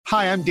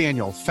Hi, I'm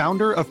Daniel,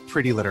 founder of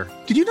Pretty Litter.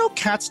 Did you know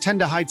cats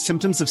tend to hide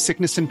symptoms of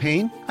sickness and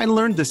pain? I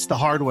learned this the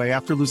hard way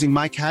after losing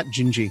my cat,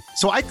 Gingy.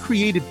 So I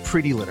created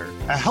Pretty Litter,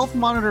 a health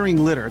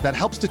monitoring litter that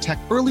helps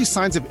detect early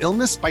signs of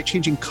illness by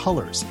changing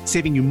colors,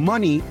 saving you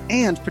money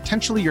and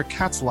potentially your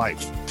cat's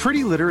life.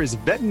 Pretty Litter is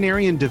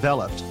veterinarian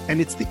developed, and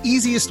it's the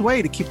easiest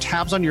way to keep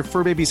tabs on your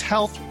fur baby's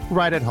health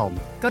right at home.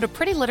 Go to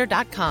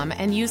prettylitter.com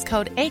and use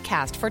code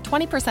ACAST for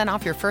 20%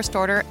 off your first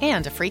order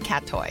and a free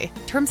cat toy.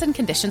 Terms and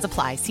conditions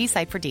apply. See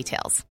site for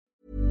details.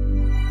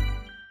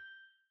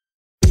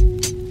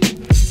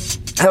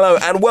 Hello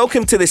and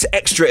welcome to this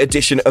extra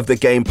edition of the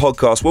Game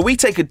Podcast, where we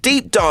take a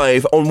deep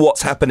dive on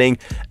what's happening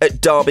at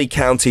Derby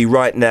County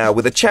right now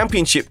with a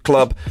championship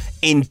club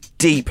in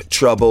deep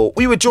trouble.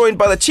 We were joined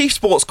by the chief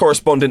sports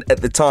correspondent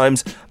at the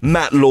Times,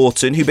 Matt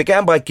Lawton, who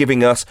began by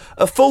giving us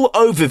a full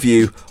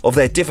overview of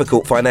their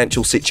difficult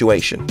financial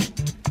situation.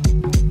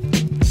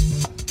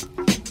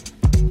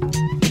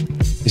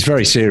 It's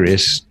very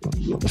serious.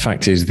 The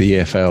fact is, the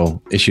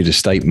EFL issued a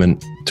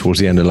statement towards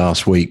the end of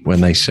last week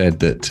when they said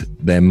that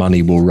their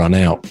money will run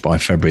out by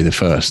February the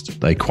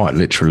 1st. They quite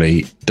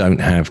literally don't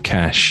have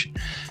cash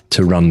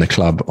to run the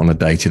club on a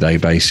day-to-day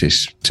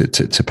basis,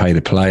 to pay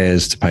the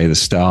players, to pay the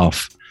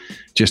staff,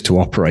 just to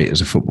operate as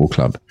a football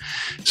club.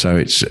 So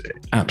it's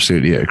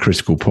absolutely at a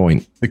critical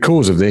point. The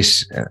cause of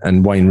this,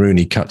 and Wayne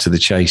Rooney cut to the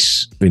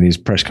chase in his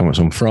press conference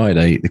on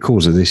Friday, the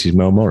cause of this is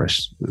Mel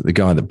Morris, the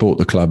guy that bought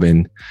the club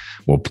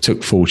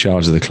took full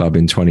charge of the club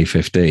in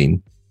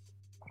 2015.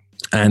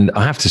 And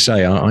I have to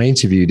say, I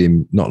interviewed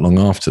him not long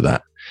after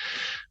that.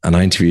 And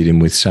I interviewed him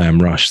with Sam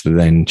Rush, the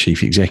then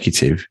chief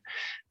executive.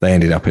 They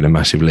ended up in a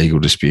massive legal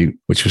dispute,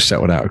 which was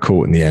settled out of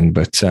court in the end.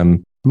 But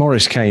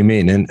Morris came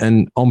in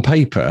and on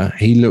paper,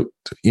 he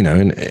looked,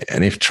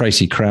 and if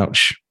Tracy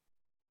Crouch,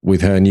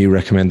 with her new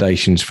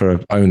recommendations for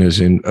owners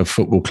of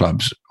football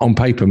clubs, on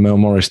paper, Mel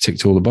Morris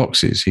ticked all the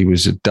boxes. He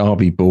was a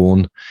Derby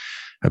born,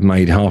 had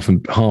made half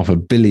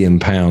 £1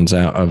 billion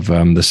out of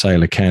the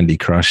sale of Candy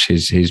Crush,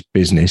 his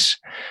business,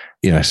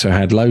 so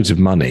had loads of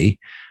money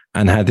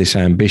and had this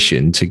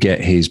ambition to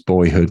get his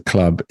boyhood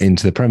club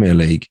into the Premier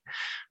League.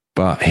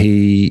 But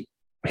he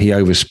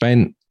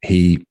overspent.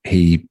 He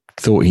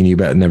thought he knew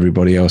better than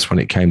everybody else when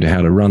it came to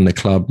how to run the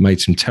club,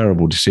 made some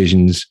terrible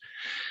decisions,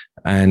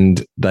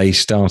 and they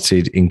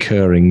started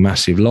incurring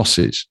massive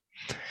losses.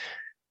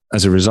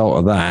 As a result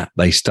of that,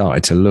 they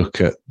started to look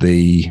at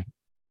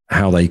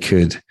how they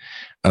could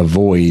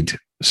avoid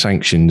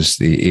sanctions,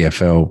 the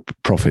EFL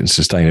profit and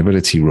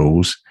sustainability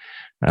rules,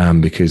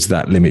 because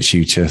that limits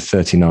you to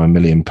 £39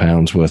 million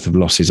worth of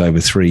losses over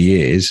 3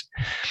 years.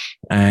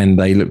 And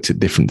they looked at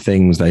different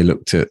things. They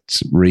looked at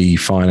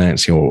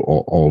refinancing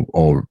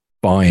or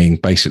buying,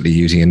 basically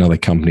using another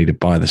company to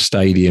buy the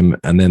stadium.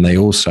 And then they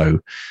also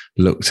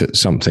looked at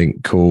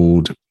something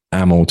called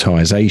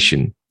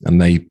amortization.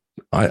 And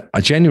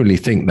I genuinely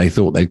think they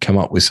thought they'd come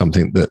up with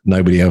something that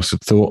nobody else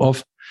had thought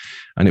of.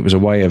 And it was a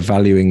way of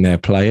valuing their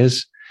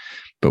players.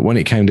 But when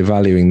it came to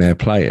valuing their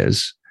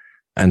players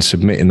and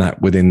submitting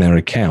that within their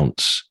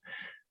accounts,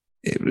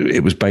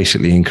 it was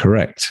basically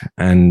incorrect.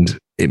 And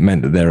it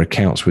meant that their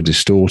accounts were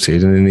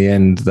distorted. And in the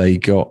end, they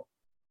got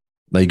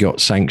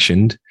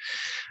sanctioned.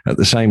 At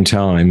the same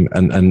time,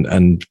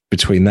 and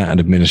between that and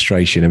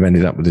administration, have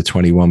ended up with a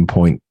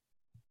 21-point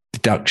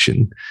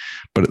deduction.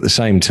 But at the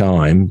same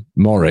time,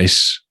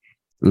 Morris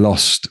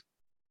lost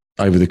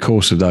over the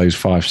course of those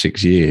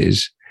 5-6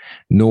 years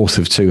north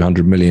of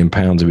 £200 million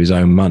of his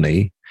own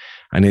money,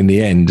 and in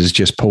the end has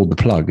just pulled the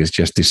plug, has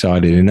just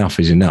decided enough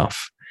is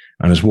enough,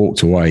 and has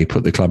walked away,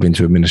 put the club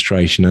into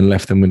administration and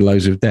left them with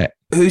loads of debt.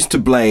 Who's to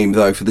blame,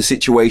 though, for the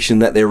situation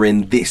that they're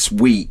in this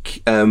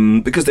week?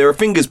 Because there are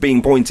fingers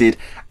being pointed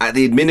at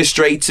the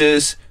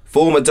administrators,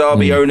 former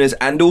Derby owners,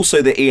 and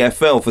also the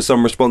EFL for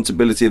some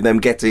responsibility of them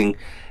getting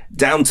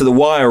down to the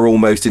wire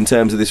almost in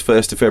terms of this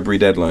 1st of February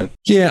deadline.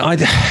 Yeah,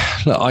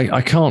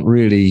 I can't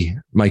really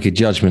make a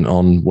judgment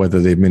on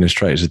whether the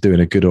administrators are doing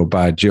a good or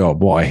bad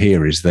job. What I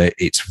hear is that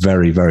it's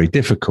very, very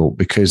difficult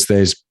because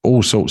there's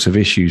all sorts of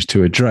issues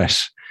to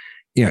address.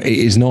 It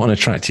is not an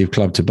attractive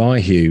club to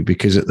buy, Hugh,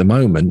 because at the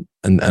moment,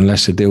 and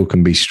unless a deal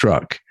can be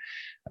struck,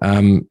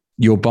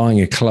 you're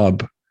buying a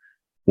club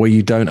where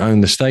you don't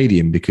own the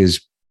stadium because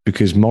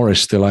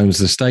Morris still owns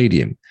the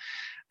stadium.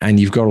 And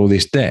you've got all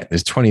this debt.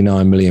 There's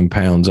 £29 million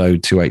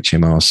owed to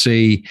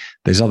HMRC.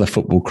 There's other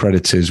football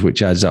creditors,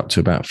 which adds up to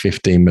about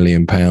 £15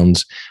 million.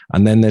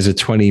 And then there's a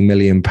 £20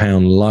 million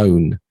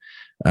loan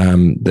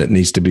that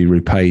needs to be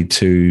repaid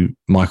to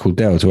Michael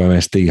Dell, to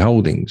MSD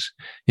Holdings,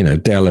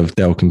 Dell of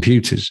Dell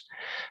Computers.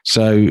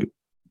 So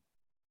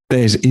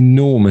there's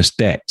enormous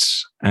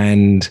debts,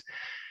 and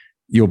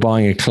you're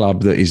buying a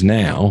club that is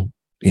now,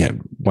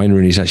 Wayne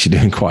Rooney's actually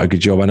doing quite a good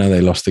job. I know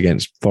they lost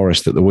against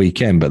Forest at the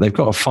weekend, but they've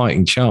got a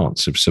fighting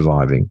chance of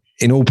surviving.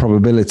 In all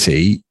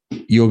probability,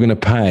 you're going to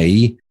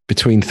pay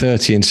between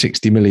 30 and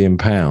 60 million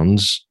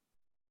pounds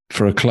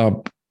for a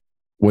club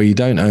where you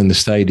don't own the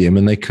stadium,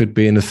 and they could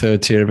be in the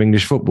third tier of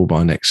English football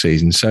by next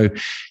season. So,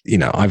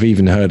 I've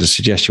even heard a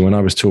suggestion when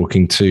I was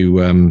talking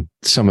to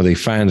some of the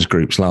fans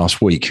groups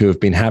last week who have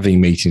been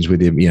having meetings with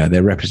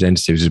their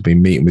representatives have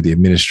been meeting with the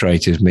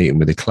administrators, meeting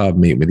with the club,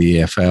 meeting with the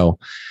EFL.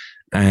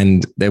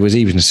 And there was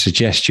even a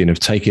suggestion of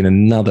taking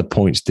another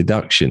points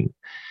deduction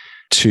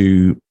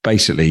to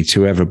basically,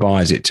 to whoever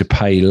buys it, to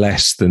pay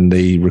less than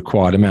the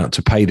required amount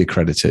to pay the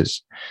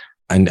creditors.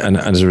 And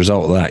as a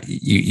result of that,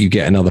 you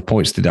get another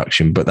points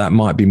deduction, but that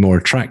might be more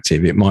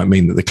attractive. It might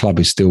mean that the club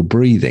is still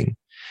breathing,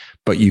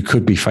 but you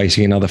could be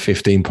facing another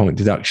 15-point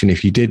deduction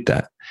if you did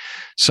that.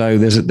 So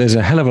there's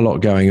a hell of a lot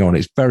going on.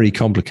 It's very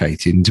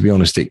complicated, and to be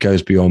honest, it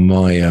goes beyond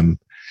my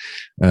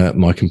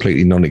my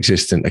completely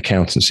non-existent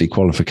accountancy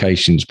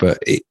qualifications. But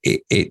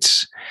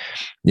it's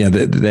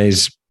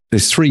there's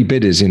three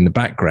bidders in the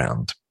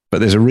background, but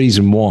there's a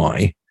reason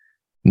why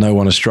no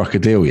one has struck a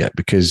deal yet,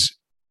 because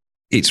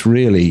it's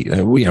really,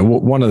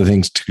 one of the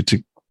things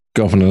to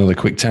go off on another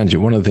quick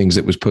tangent. One of the things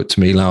that was put to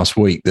me last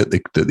week that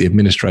the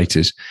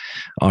administrators,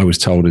 I was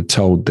told, had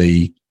told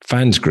the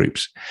fans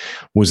groups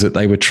was that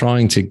they were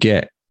trying to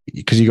get,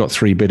 because you got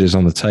three bidders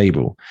on the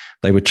table,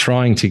 they were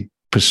trying to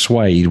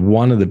persuade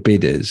one of the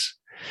bidders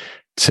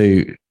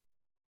to,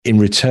 in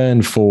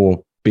return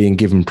for being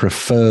given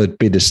preferred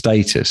bidder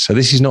status. So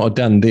this is not a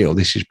done deal.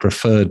 This is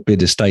preferred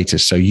bidder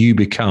status. So you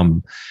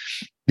become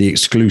the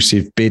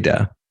exclusive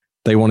bidder.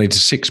 They wanted a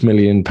 £6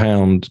 million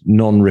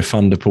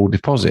non-refundable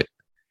deposit.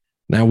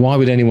 Now, why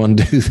would anyone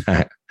do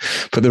that?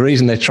 But the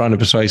reason they're trying to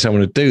persuade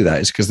someone to do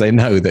that is because they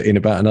know that in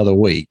about another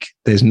week,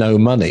 there's no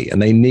money,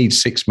 and they need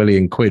 £6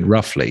 million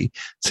roughly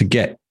to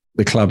get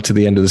the club to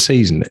the end of the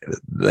season.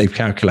 They've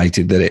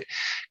calculated that it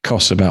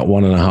costs about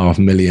 £1.5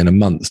 million a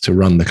month to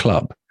run the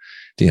club,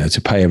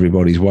 to pay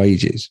everybody's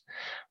wages.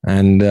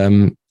 And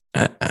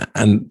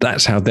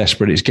that's how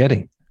desperate it's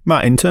getting.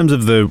 Matt, in terms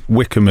of the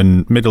Wycombe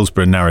and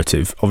Middlesbrough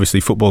narrative, obviously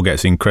football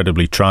gets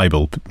incredibly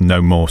tribal,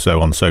 no more so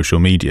on social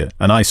media.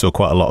 And I saw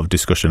quite a lot of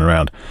discussion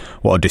around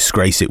what a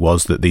disgrace it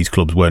was that these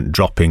clubs weren't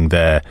dropping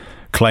their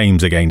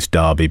claims against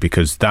Derby,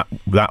 because that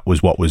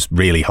was what was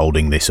really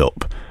holding this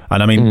up.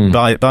 And I mean,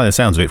 by the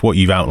sounds of it, what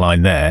you've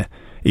outlined there,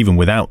 even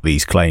without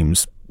these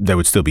claims, there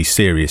would still be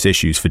serious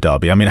issues for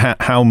Derby. I mean,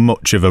 how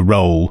much of a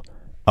role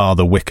are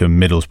the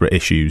Wycombe-Middlesbrough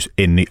issues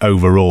in the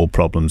overall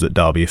problems that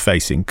Derby are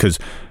facing? Because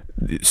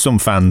some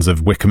fans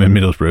of Wycombe and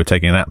Middlesbrough are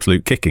taking an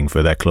absolute kicking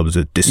for their clubs'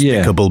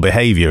 despicable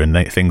behaviour and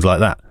things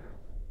like that.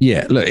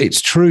 Yeah, look,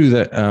 it's true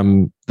that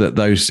that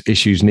those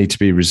issues need to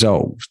be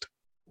resolved,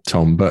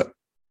 Tom, but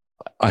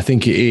I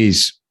think it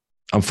is,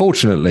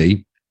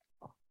 unfortunately,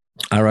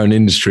 our own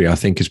industry, I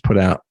think, has put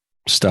out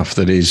stuff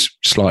that is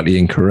slightly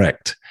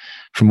incorrect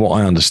from what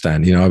I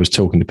understand. I was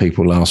talking to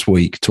people last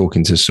week,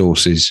 talking to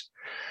sources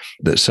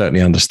that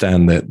certainly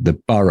understand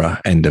the borough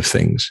end of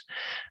things.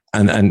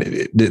 And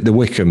the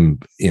Wycombe,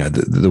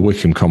 the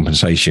Wycombe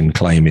compensation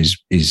claim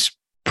is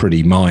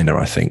pretty minor,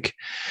 I think.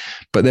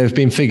 But there have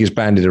been figures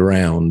bandied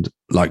around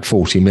like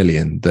 40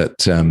 million that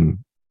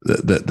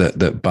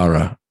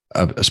Borough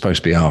are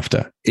supposed to be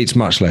after. It's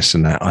much less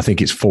than that. I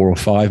think it's 4 or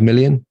 5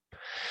 million.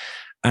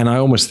 And I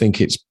almost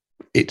think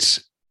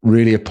it's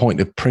really a point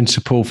of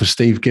principle for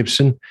Steve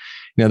Gibson.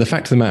 The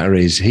fact of the matter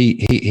is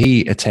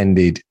he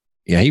attended.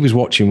 He was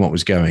watching what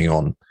was going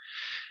on,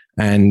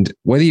 and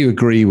whether you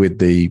agree with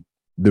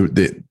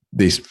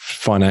these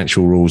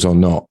financial rules or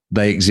not,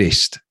 they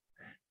exist.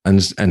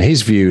 And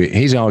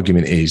his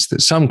argument is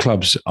that some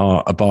clubs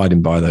are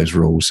abiding by those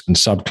rules and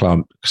some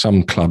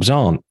clubs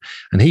aren't.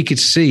 And he could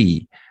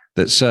see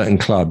that certain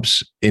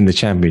clubs in the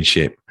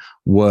Championship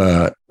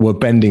were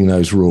bending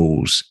those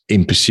rules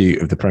in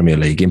pursuit of the Premier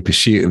League, in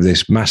pursuit of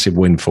this massive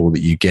windfall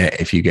that you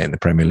get if you get in the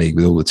Premier League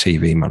with all the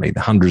TV money,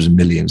 the hundreds of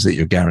millions that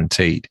you're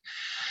guaranteed.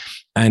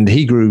 And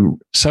he grew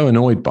so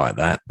annoyed by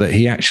that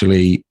he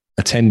actually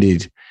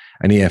attended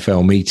an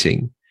EFL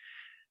meeting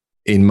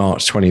in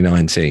March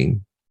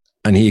 2019,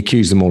 and he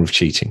accused them all of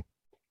cheating.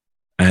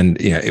 And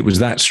it was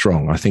that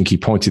strong. I think he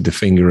pointed the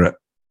finger at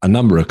a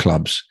number of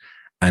clubs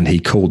and he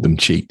called them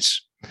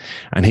cheats.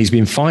 And he's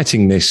been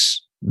fighting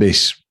this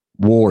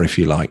war, if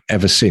you like,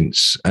 ever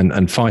since,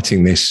 and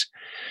fighting this,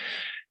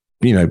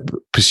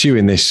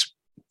 pursuing this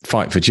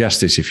fight for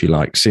justice, if you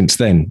like, since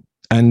then.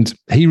 And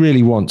he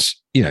really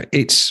wants,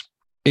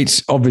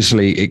 it's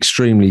obviously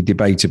extremely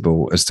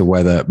debatable as to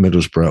whether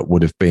Middlesbrough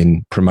would have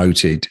been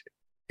promoted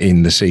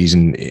in the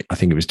season. I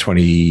think it was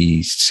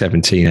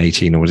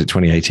 2017-18, or was it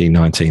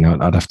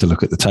 2018-19? I'd have to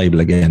look at the table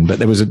again. But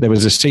there was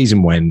a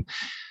season when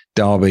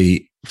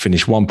Derby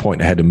finished 1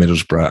 point ahead of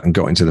Middlesbrough and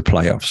got into the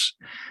playoffs.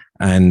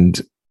 And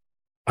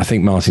I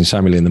think Martin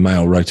Samuel in the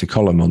Mail wrote a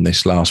column on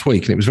this last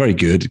week, and it was very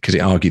good because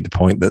it argued the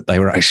point that they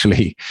were on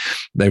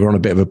a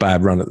bit of a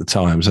bad run at the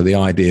time. So the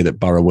idea that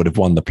Borough would have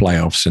won the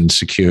playoffs and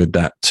secured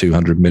that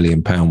 £200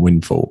 million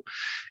windfall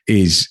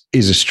is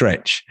a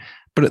stretch.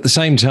 But at the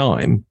same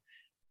time,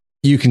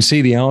 you can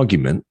see the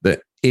argument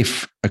that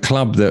if a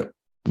club that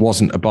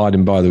wasn't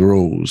abiding by the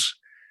rules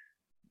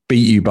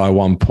beat you by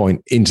 1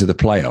 point into the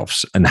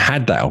playoffs and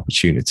had that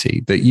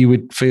opportunity, that you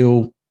would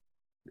feel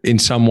in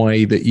some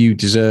way that you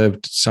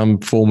deserved some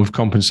form of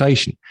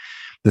compensation.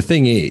 The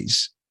thing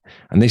is,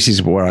 and this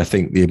is where I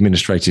think the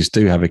administrators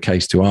do have a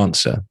case to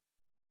answer,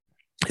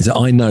 is that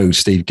I know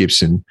Steve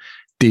Gibson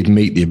did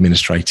meet the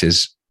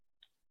administrators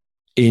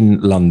in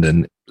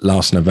London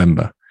last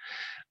November.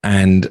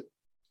 And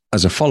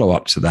as a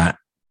follow-up to that,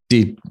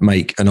 did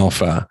make an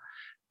offer,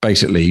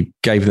 basically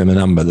gave them a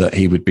number that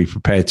he would be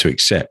prepared to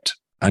accept.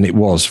 And it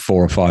was £4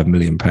 or £5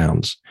 million.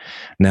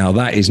 Now,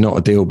 that is not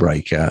a deal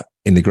breaker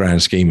in the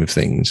grand scheme of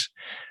things.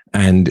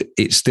 And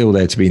it's still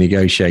there to be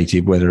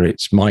negotiated, whether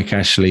it's Mike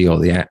Ashley or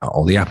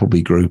the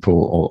Appleby Group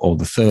or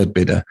the third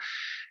bidder.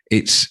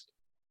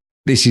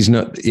 This is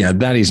not,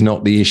 that is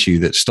not the issue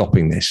that's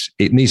stopping this.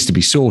 It needs to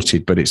be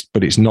sorted, but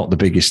it's not the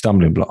biggest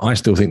stumbling block. I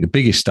still think the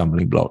biggest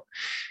stumbling block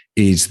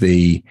is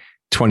the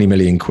 20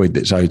 million quid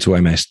that's owed to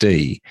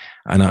MSD.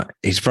 And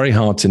it's very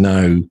hard to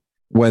know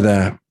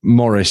whether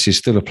Morris is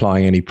still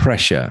applying any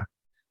pressure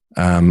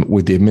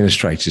with the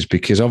administrators,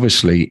 because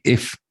obviously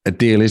if a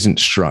deal isn't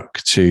struck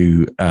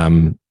to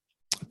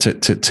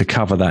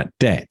cover that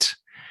debt,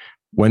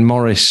 when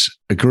Morris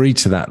agreed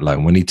to that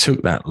loan, when he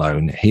took that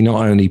loan, he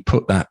not only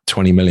put that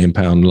 £20 million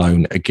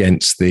loan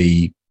against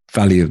the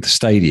value of the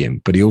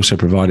stadium, but he also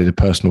provided a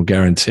personal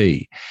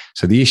guarantee.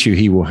 So the issue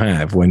he will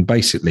have when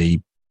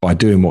basically by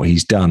doing what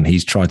he's done,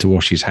 he's tried to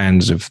wash his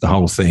hands of the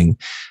whole thing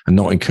and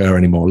not incur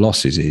any more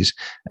losses, is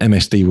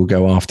MSD will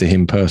go after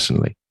him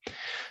personally.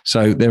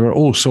 So there are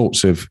all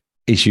sorts of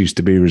issues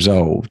to be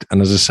resolved.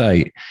 And as I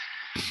say,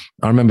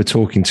 I remember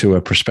talking to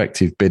a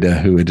prospective bidder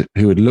who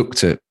had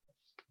looked at,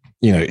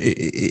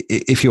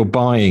 if you're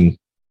buying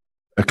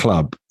a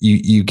club,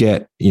 you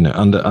get,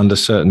 under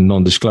certain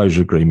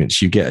non-disclosure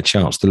agreements, you get a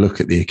chance to look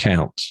at the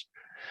accounts.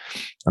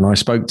 And I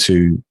spoke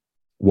to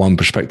one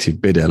prospective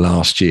bidder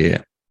last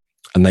year,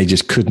 and they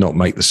just could not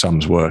make the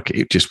sums work.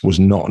 It just was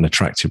not an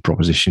attractive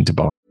proposition to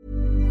buy.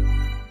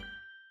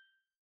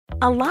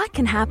 A lot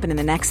can happen in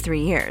the next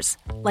 3 years.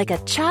 Like a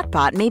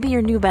chatbot may be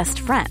your new best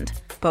friend.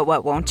 But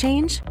what won't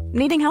change?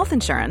 Needing health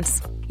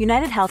insurance.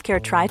 United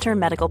Healthcare Tri-Term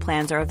Medical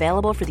Plans are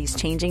available for these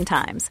changing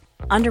times.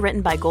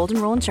 Underwritten by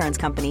Golden Rule Insurance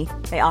Company,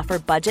 they offer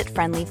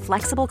budget-friendly,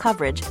 flexible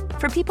coverage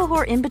for people who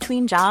are in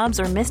between jobs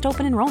or missed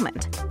open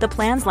enrollment. The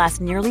plans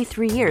last nearly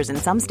 3 years in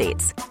some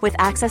states, with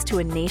access to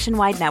a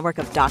nationwide network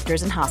of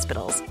doctors and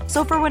hospitals.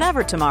 So for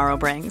whatever tomorrow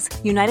brings,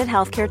 United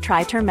Healthcare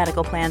Tri-Term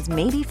Medical Plans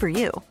may be for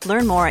you.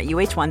 Learn more at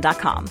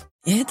UH1.com.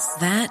 It's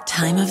that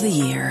time of the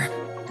year.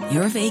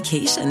 Your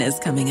vacation is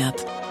coming up.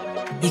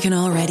 You can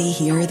already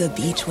hear the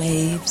beach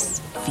waves,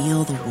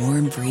 feel the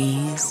warm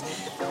breeze,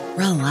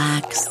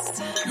 relax,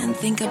 and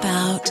think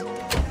about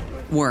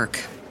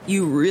work.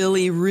 You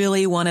really,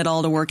 really want it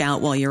all to work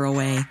out while you're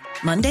away.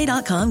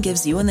 Monday.com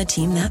gives you and the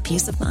team that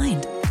peace of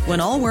mind. When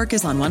all work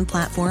is on one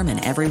platform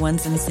and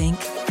everyone's in sync,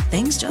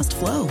 things just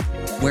flow.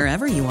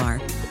 Wherever you are,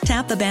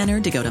 tap the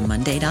banner to go to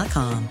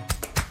Monday.com.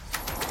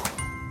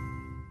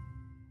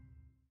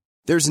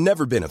 There's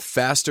never been a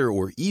faster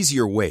or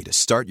easier way to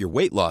start your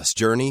weight loss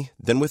journey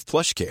than with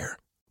PlushCare.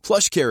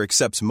 PlushCare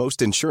accepts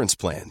most insurance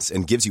plans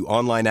and gives you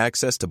online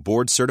access to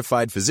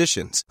board-certified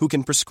physicians who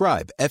can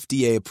prescribe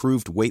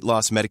FDA-approved weight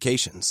loss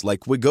medications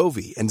like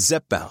Wegovy and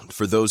Zepbound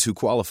for those who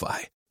qualify.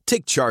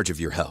 Take charge of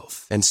your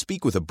health and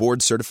speak with a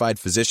board-certified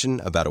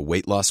physician about a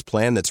weight loss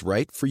plan that's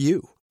right for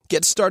you.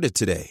 Get started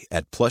today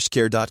at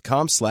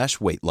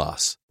plushcare.com/weight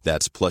loss.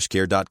 That's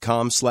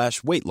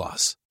plushcare.com/weight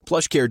loss.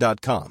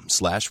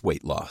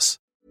 plushcare.com/weight loss.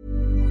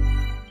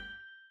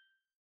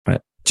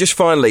 Just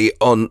finally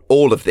on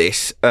all of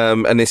this,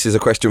 and this is a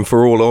question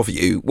for all of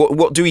you,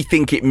 what do we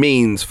think it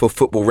means for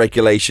football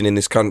regulation in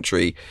this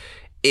country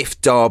if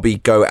Derby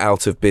go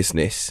out of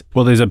business?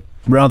 Well, there's a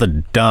rather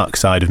dark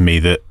side of me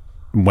that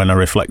when I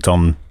reflect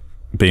on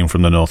being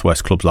from the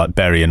Northwest, clubs like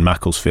Bury and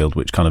Macclesfield,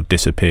 which kind of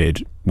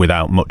disappeared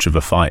without much of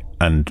a fight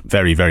and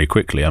very, very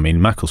quickly. I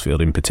mean,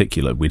 Macclesfield in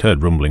particular, we'd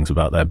heard rumblings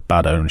about their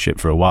bad ownership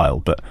for a while,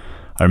 but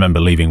I remember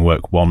leaving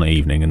work one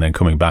evening and then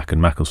coming back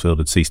and Macclesfield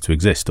had ceased to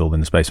exist, all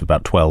in the space of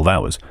about 12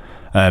 hours.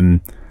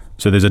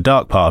 So there's a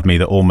dark part of me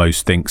that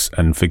almost thinks,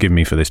 and forgive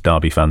me for this,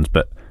 Derby fans,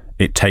 but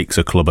it takes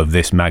a club of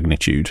this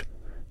magnitude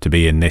to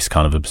be in this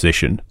kind of a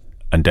position,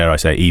 and dare I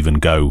say even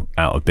go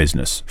out of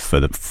business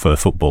for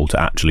football to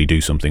actually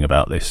do something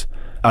about this.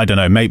 I don't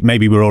know,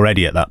 maybe we're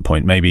already at that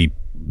point. Maybe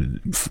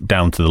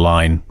down to the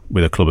line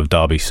with a club of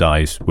Derby's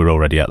size, we're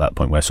already at that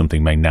point where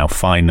something may now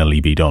finally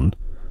be done.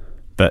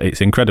 But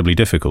it's incredibly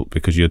difficult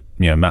because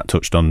Matt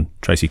touched on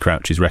Tracy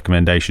Crouch's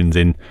recommendations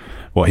in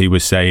what he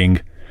was saying.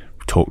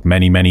 We talked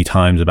many, many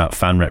times about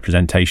fan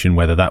representation,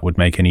 whether that would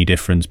make any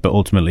difference. But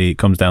ultimately, it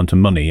comes down to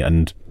money.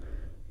 And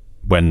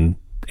when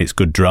it's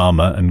good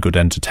drama and good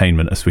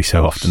entertainment, as we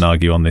so often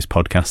argue on this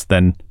podcast,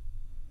 then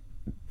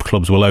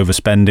clubs will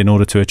overspend in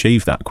order to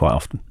achieve that quite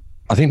often.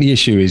 I think the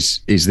issue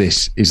is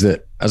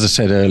that, as I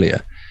said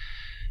earlier,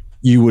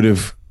 you would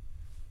have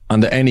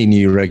under any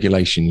new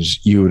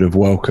regulations, you would have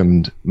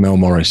welcomed Mel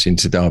Morris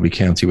into Derby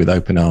County with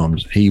open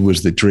arms. He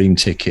was the dream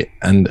ticket.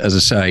 And as I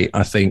say,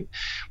 I think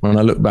when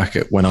I look back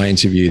at when I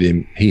interviewed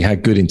him, he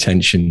had good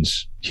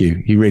intentions,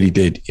 Hugh. He really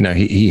did. You know,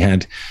 he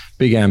had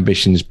big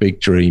ambitions,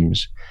 big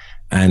dreams.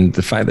 And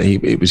the fact that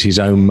it was his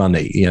own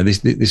money, you know,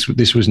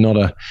 this was not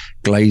a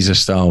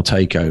Glazer-style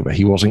takeover.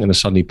 He wasn't going to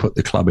suddenly put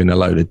the club in a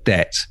load of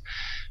debt.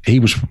 He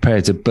was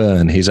prepared to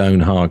burn his own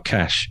hard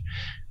cash.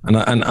 And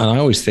I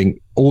always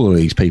think all of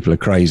these people are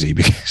crazy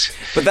because.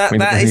 But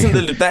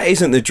that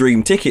isn't the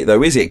dream ticket,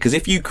 though, is it? Because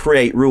if you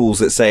create rules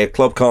that say a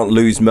club can't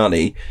lose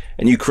money,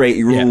 and you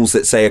create rules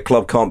that say a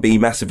club can't be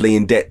massively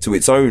in debt to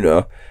its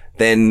owner,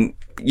 then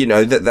you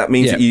know that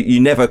means that you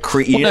never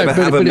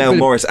have a Mel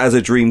Morris as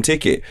a dream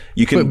ticket.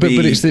 You can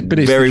be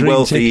very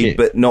wealthy,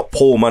 but not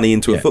pour money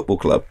into a football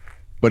club.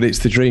 But it's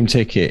the dream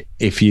ticket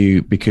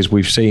because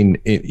we've seen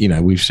it, you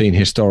know, we've seen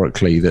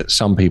historically that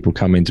some people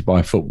come in to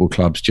buy football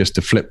clubs just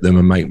to flip them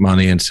and make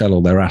money and sell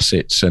all their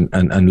assets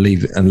and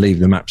leave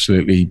them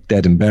absolutely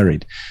dead and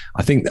buried.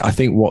 I think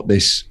what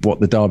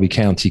the Derby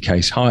County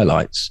case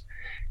highlights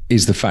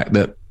is the fact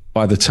that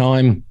by the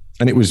time,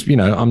 and it was, you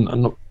know, I'm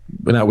not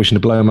without wishing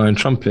to blow my own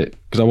trumpet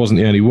because I wasn't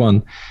the only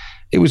one.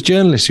 It was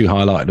journalists who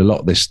highlighted a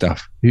lot of this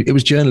stuff. It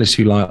was journalists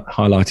who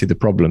highlighted the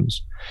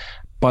problems.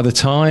 By the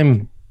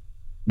time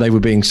they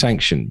were being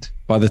sanctioned,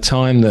 by the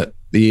time that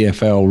the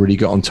EFL really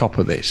got on top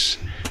of this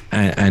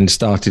and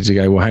started to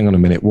go, well, hang on a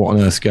minute, what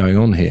on earth's going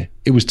on here?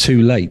 It was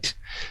too late.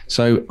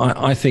 So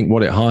I think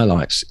what it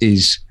highlights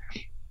is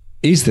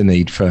the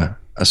need for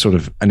a sort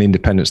of an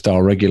independent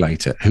style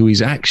regulator who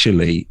is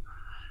actually,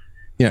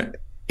 you know,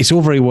 it's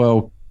all very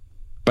well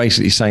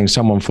basically saying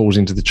someone falls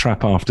into the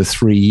trap after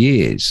 3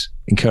 years,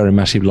 incurring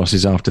massive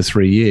losses after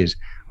 3 years.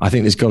 I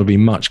think there's got to be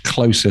much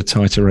closer,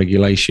 tighter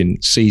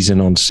regulation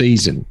season on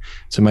season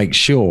to make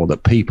sure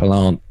that people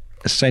aren't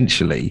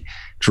essentially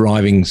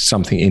driving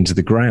something into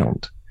the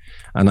ground.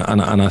 And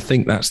I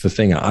think that's the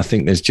thing. I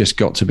think there's just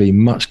got to be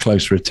much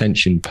closer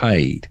attention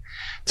paid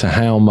to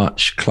how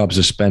much clubs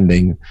are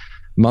spending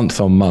month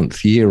on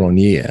month, year on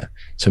year,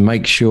 to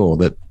make sure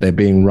that they're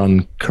being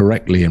run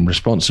correctly and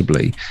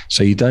responsibly.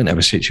 So you don't have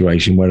a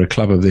situation where a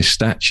club of this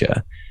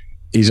stature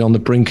is on the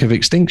brink of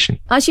extinction.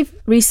 As you've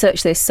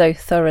researched this so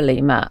thoroughly,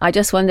 Matt, I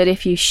just wondered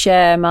if you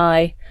share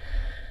my,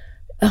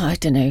 I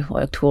don't know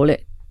what I'd call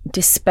it,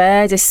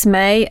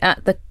 dismay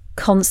at the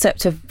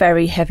concept of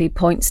very heavy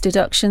points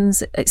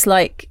deductions. It's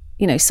like,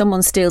 you know,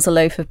 someone steals a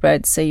loaf of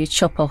bread, so you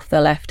chop off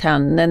their left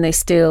hand, and then they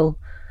steal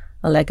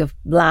a leg of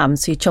lamb,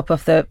 so you chop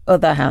off their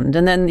other hand,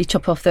 and then you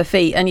chop off their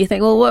feet, and you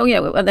think, well, yeah,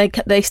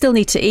 they still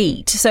need to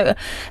eat. So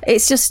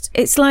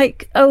it's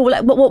like, oh,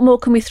 what more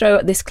can we throw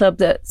at this club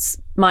that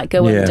might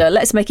go under?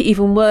 Let's make it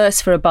even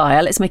worse for a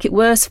buyer. Let's make it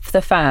worse for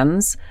the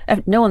fans.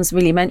 No one's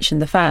really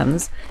mentioned the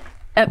fans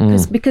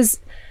because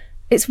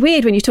it's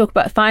weird when you talk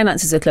about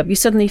finances of a club, you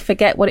suddenly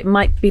forget what it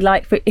might be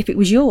like if it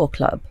was your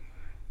club.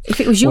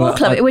 If it was your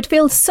club, it would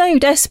feel so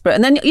desperate,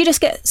 and then you just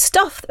get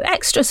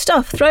extra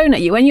stuff thrown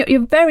at you, and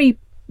you're very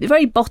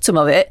bottom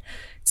of it.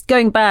 It's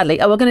going badly.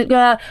 Oh, we're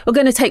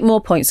going to take more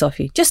points off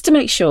you just to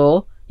make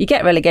sure you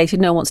get relegated.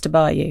 No one wants to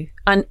buy you.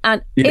 And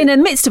in the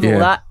midst of all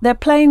that, they're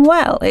playing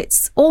well.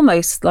 It's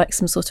almost like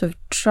some sort of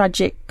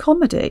tragic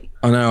comedy.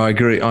 I know. I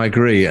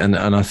agree. And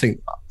I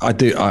think I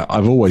do.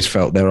 I've always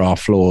felt there are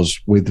flaws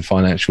with the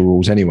financial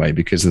rules anyway,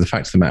 because of the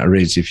fact of the matter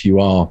is, if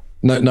you are,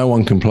 no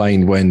one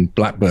complained when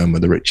Blackburn were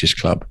the richest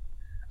club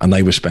and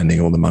they were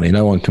spending all the money.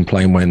 No one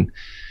complained when,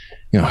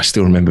 you know, I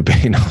still remember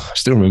being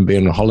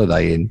on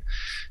holiday in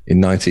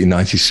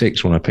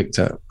 1996 when I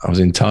was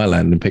in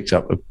Thailand and picked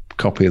up a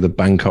copy of the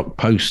Bangkok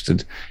Post,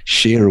 and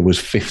Shearer was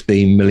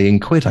 15 million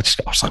quid. I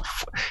was like,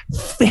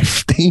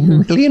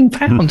 15 million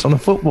pounds on a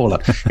footballer.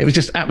 It was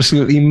just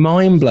absolutely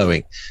mind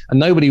blowing. And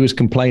nobody was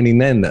complaining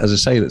then that, as I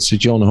say, that Sir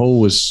John Hall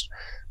was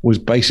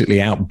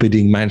basically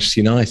outbidding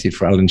Manchester United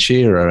for Alan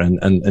Shearer,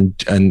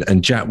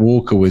 and Jack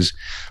Walker was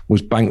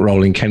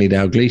bankrolling Kenny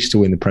Dalglish to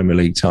win the Premier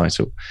League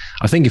title.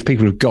 I think if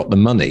people have got the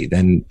money,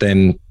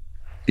 then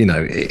you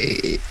know,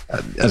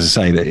 as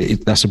I say,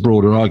 that's a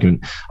broader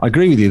argument. I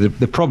agree with you.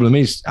 The problem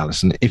is,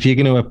 Alison, if you're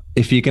going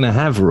to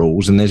have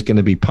rules and there's going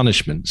to be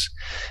punishments,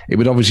 it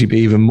would obviously be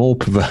even more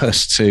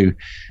perverse to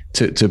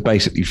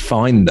basically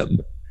fine them.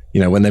 You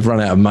know, when they've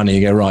run out of money,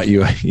 you go, right,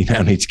 you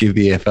now need to give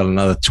the EFL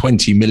another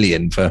 20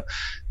 million for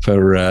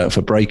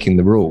breaking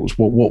the rules.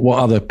 What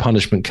other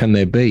punishment can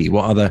there be?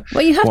 Well,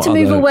 you have to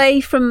move away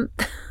from.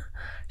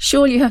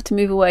 Surely you have to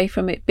move away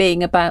from it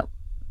being about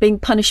being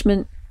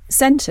punishment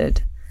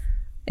centred.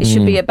 It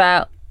should be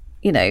about,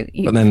 you know.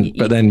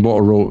 But then what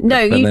a rule?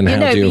 No,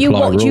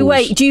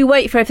 do you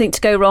wait for everything to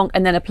go wrong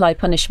and then apply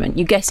punishment?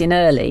 You get in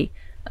early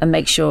and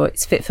make sure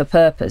it's fit for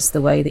purpose,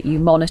 the way that you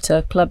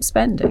monitor club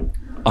spending.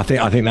 I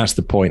think that's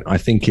the point. I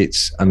think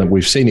and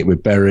we've seen it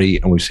with Bury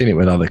and we've seen it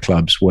with other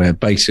clubs where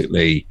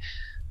basically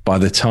by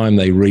the time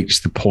they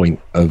reach the point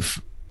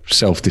of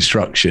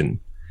self-destruction,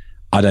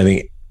 I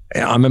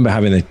remember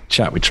having a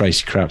chat with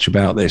Tracy Crouch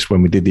about this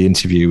when we did the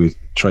interview with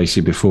Tracy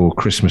before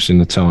Christmas in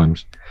the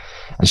Times.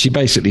 And she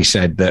basically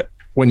said that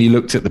when you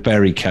looked at the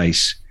Berry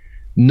case,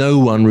 no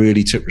one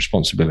really took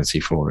responsibility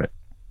for it.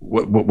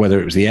 Whether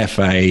it was the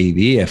FA,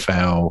 the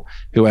EFL,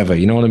 whoever,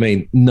 you know what I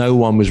mean? No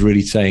one was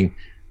really saying,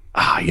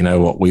 you know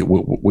what,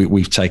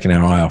 we've taken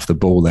our eye off the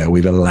ball there.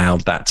 We've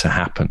allowed that to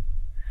happen.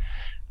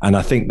 And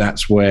I think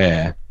that's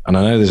where, and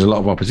I know there's a lot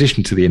of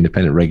opposition to the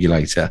independent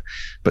regulator,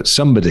 but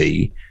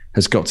somebody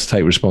has got to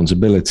take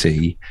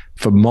responsibility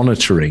for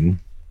monitoring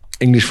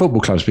English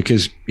football clubs.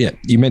 Because,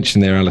 you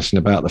mentioned there, Alison,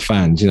 about the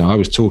fans. I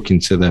was talking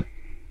to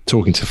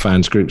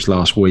fans groups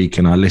last week,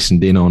 and I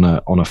listened in on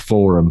a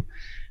forum,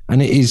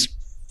 and it is,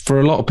 for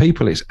a lot of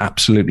people, it's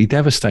absolutely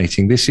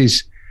devastating. This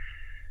is,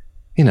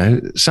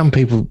 some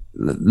people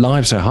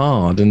lives are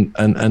hard, and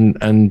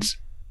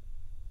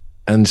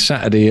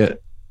Saturday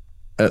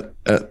at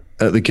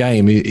the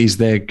game is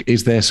their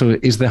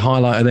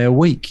highlight of their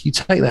week. You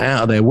take that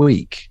out of their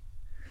week,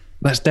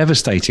 that's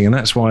devastating, and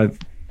that's why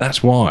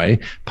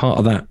part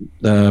of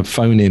that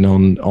phone in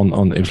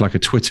on it was like a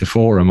Twitter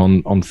forum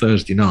on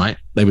Thursday night.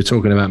 They were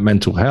talking about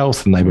mental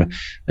health, and they were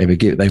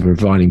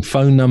providing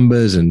phone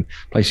numbers and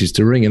places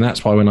to ring. And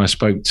that's why when I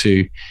spoke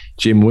to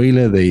Jim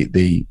Wheeler,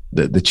 the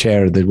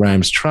chair of the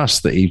Rams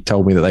Trust, that he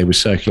told me that they were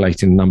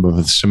circulating a number of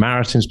the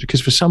Samaritans, because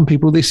for some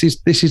people this is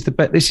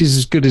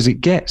as good as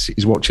it gets,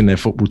 is watching their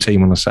football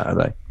team on a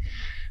Saturday,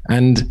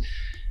 and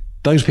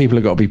those people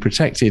have got to be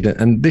protected.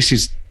 And this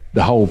is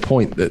the whole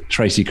point that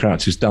Tracy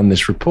Crouch has done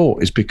this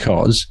report, is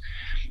because,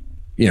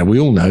 we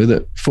all know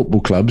that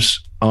football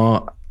clubs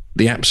are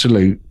the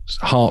absolute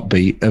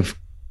heartbeat of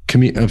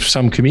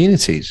some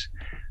communities,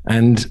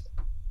 and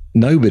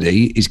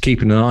nobody is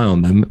keeping an eye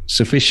on them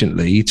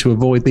sufficiently to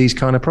avoid these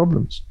kind of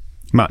problems.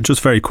 Matt,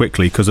 just very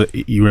quickly, because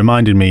you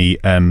reminded me,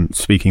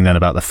 speaking then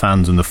about the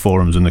fans and the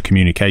forums and the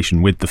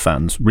communication with the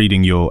fans,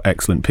 reading your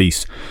excellent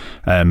piece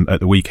at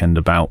the weekend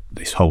about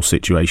this whole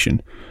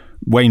situation.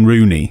 Wayne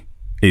Rooney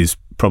is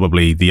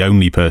probably the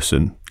only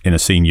person in a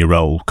senior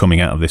role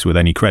coming out of this with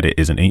any credit,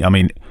 isn't he? I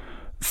mean,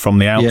 from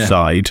the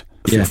outside,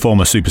 a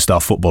former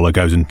superstar footballer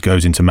goes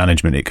into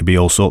management. It could be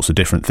all sorts of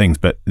different things,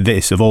 but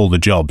this, of all the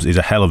jobs, is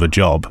a hell of a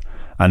job.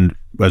 And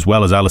as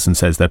well as Alison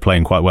says, they're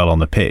playing quite well on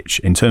the pitch.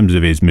 In terms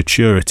of his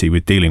maturity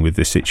with dealing with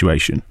this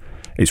situation,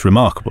 it's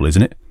remarkable,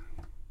 isn't it?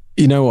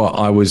 You know what?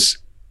 I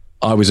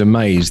was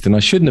amazed, and I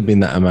shouldn't have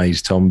been that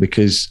amazed, Tom,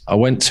 because I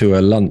went to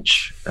a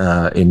lunch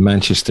in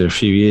Manchester a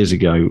few years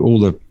ago. All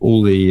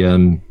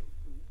the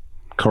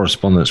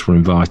correspondents were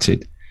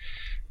invited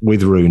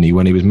with Rooney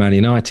when he was Man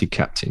United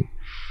captain,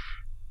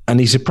 and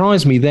he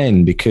surprised me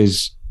then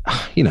because,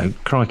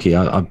 crikey,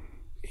 I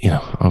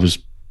was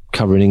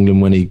covering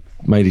England when he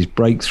made his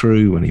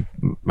breakthrough, when he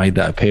made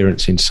that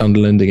appearance in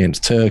Sunderland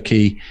against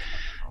Turkey.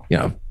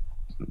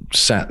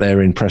 Sat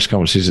there in press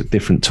conferences at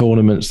different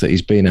tournaments that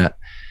he's been at.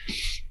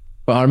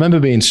 But I remember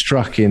being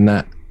struck in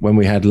that when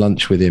we had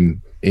lunch with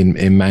him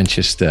in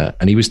Manchester,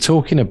 and he was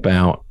talking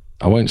about,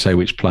 I won't say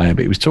which player,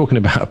 but he was talking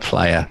about a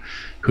player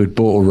who had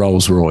bought a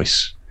Rolls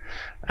Royce.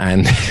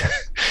 And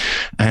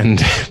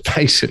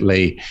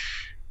basically,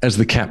 as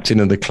the captain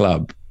of the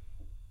club,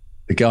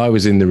 the guy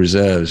was in the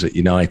reserves at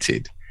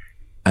United,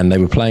 and they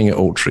were playing at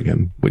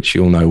Altrincham, which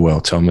you'll know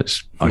well, Tom.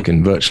 I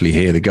can virtually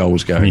hear the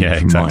goals going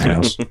from my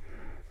house.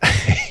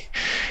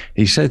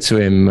 He said to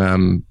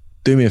him,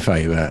 do me a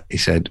favour, he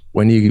said,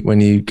 when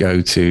you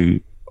go to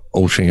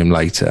Altrincham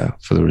later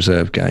for the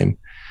reserve game,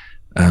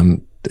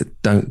 don't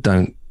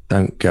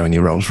go in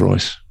your Rolls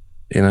Royce.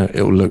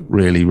 It'll look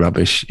really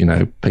rubbish.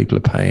 People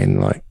are paying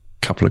like a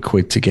couple of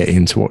quid to get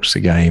in to watch the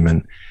game,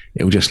 and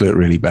it'll just look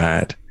really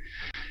bad.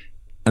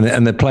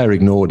 And the player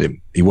ignored him.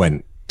 He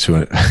went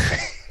to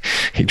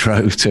he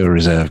drove to a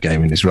reserve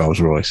game in his Rolls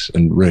Royce,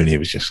 and Rooney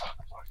was just like,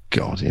 oh my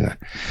God,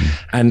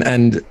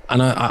 And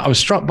I was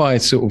struck by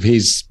sort of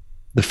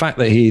the fact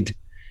that he'd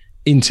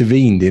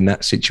intervened in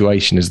that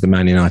situation as the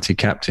Man United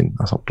captain.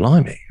 I thought,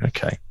 blimey,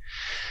 okay.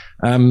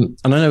 And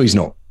I know he's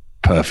not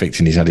perfect,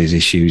 and he's had his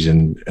issues,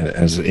 and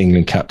as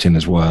England captain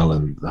as well,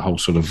 and the whole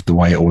sort of the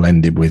way it all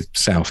ended with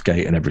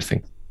Southgate and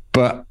everything.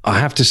 But I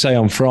have to say,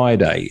 on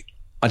Friday,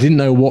 I didn't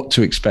know what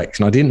to expect,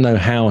 and I didn't know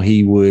how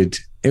he would.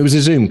 It was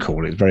a Zoom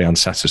call. It was a very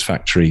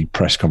unsatisfactory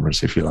press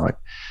conference, if you like.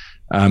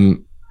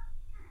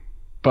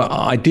 But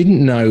I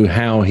didn't know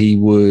how he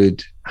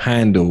would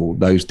handle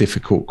those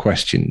difficult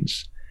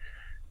questions.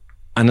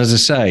 And as I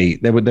say,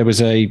 there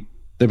was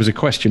a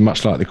question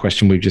much like the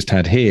question we've just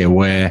had here,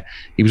 where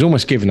he was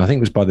almost given, I think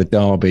it was by the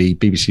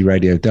BBC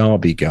Radio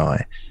Derby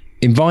guy,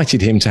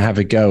 invited him to have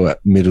a go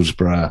at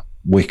Middlesbrough,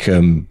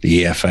 Wickham,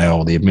 the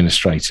EFL, the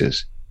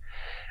administrators.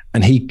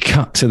 And he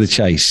cut to the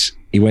chase.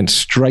 He went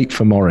straight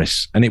for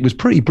Morris. And it was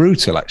pretty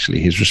brutal, actually,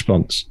 his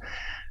response.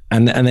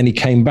 And then he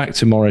came back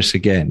to Morris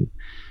again.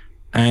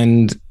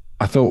 And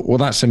I thought, well,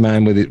 that's a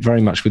man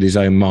very much with his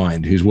own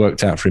mind, who's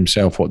worked out for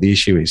himself what the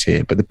issue is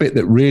here. But the bit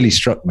that really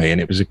struck me,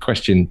 and it was a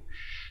question,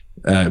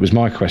 it was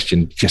my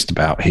question just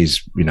about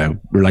his,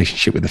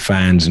 relationship with the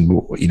fans, and,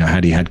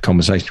 had he had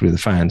conversations with the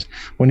fans,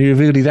 when he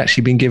revealed he'd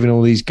actually been given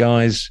all these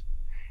guys,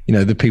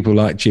 the people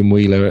like Jim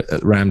Wheeler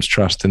at Rams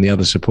Trust and the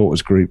other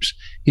supporters groups,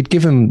 he'd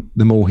given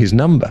them all his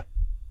number.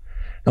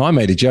 Now, I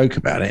made a joke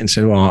about it and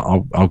said,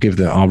 well,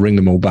 I'll ring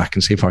them all back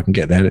and see if I can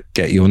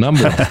get your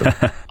number off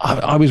them.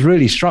 I was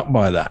really struck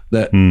by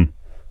that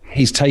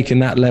he's taken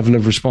that level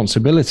of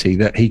responsibility,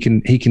 that he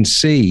can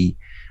see,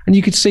 and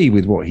you could see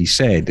with what he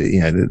said,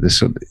 the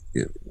sort of,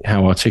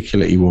 how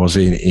articulate he was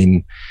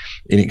in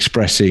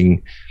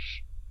expressing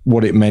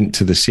what it meant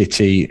to the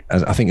city.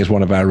 As I think, as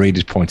one of our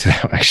readers pointed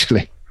out,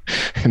 actually.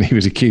 And he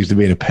was accused of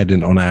being a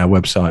pedant on our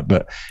website,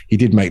 but he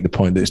did make the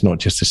point that it's not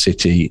just the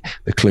city,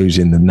 the clue's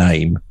in the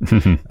name,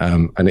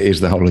 and it is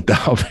the whole of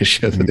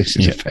Derbyshire that this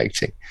is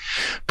affecting.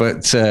 But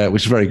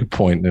which is a very good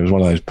point. It was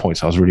one of those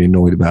points I was really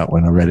annoyed about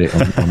when I read it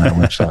on our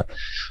website.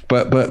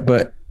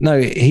 But no,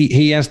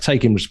 he has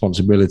taken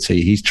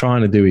responsibility. He's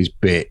trying to do his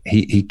bit.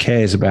 He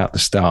cares about the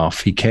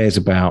staff. He cares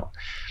about,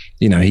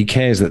 he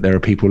cares that there are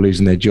people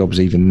losing their jobs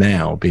even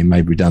now, being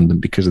made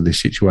redundant because of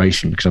this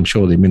situation, because I'm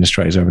sure the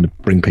administrators are having to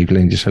bring people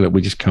in and just say, look,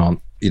 we just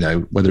can't,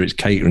 whether it's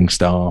catering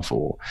staff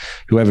or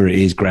whoever it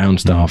is,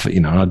 ground staff,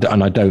 and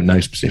I don't know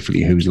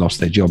specifically who's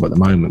lost their job at the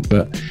moment,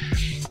 but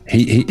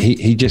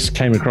he just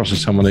came across as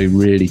someone who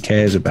really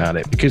cares about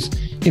it, because,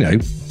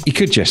 he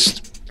could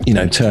just,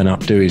 turn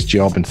up, do his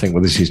job and think,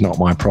 well, this is not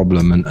my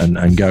problem,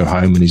 and go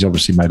home. And he's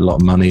obviously made a lot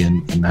of money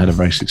and had a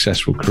very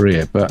successful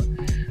career. But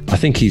I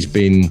think he's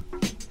been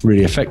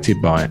really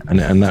affected by it,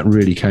 and that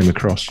really came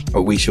across.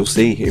 But we shall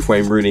see if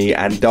Wayne Rooney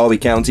and Derby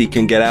County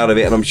can get out of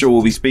it, and I'm sure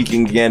we'll be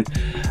speaking again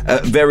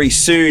very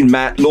soon.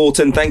 Matt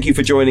Lawton, thank you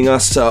for joining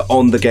us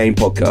on the Game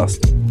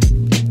Podcast.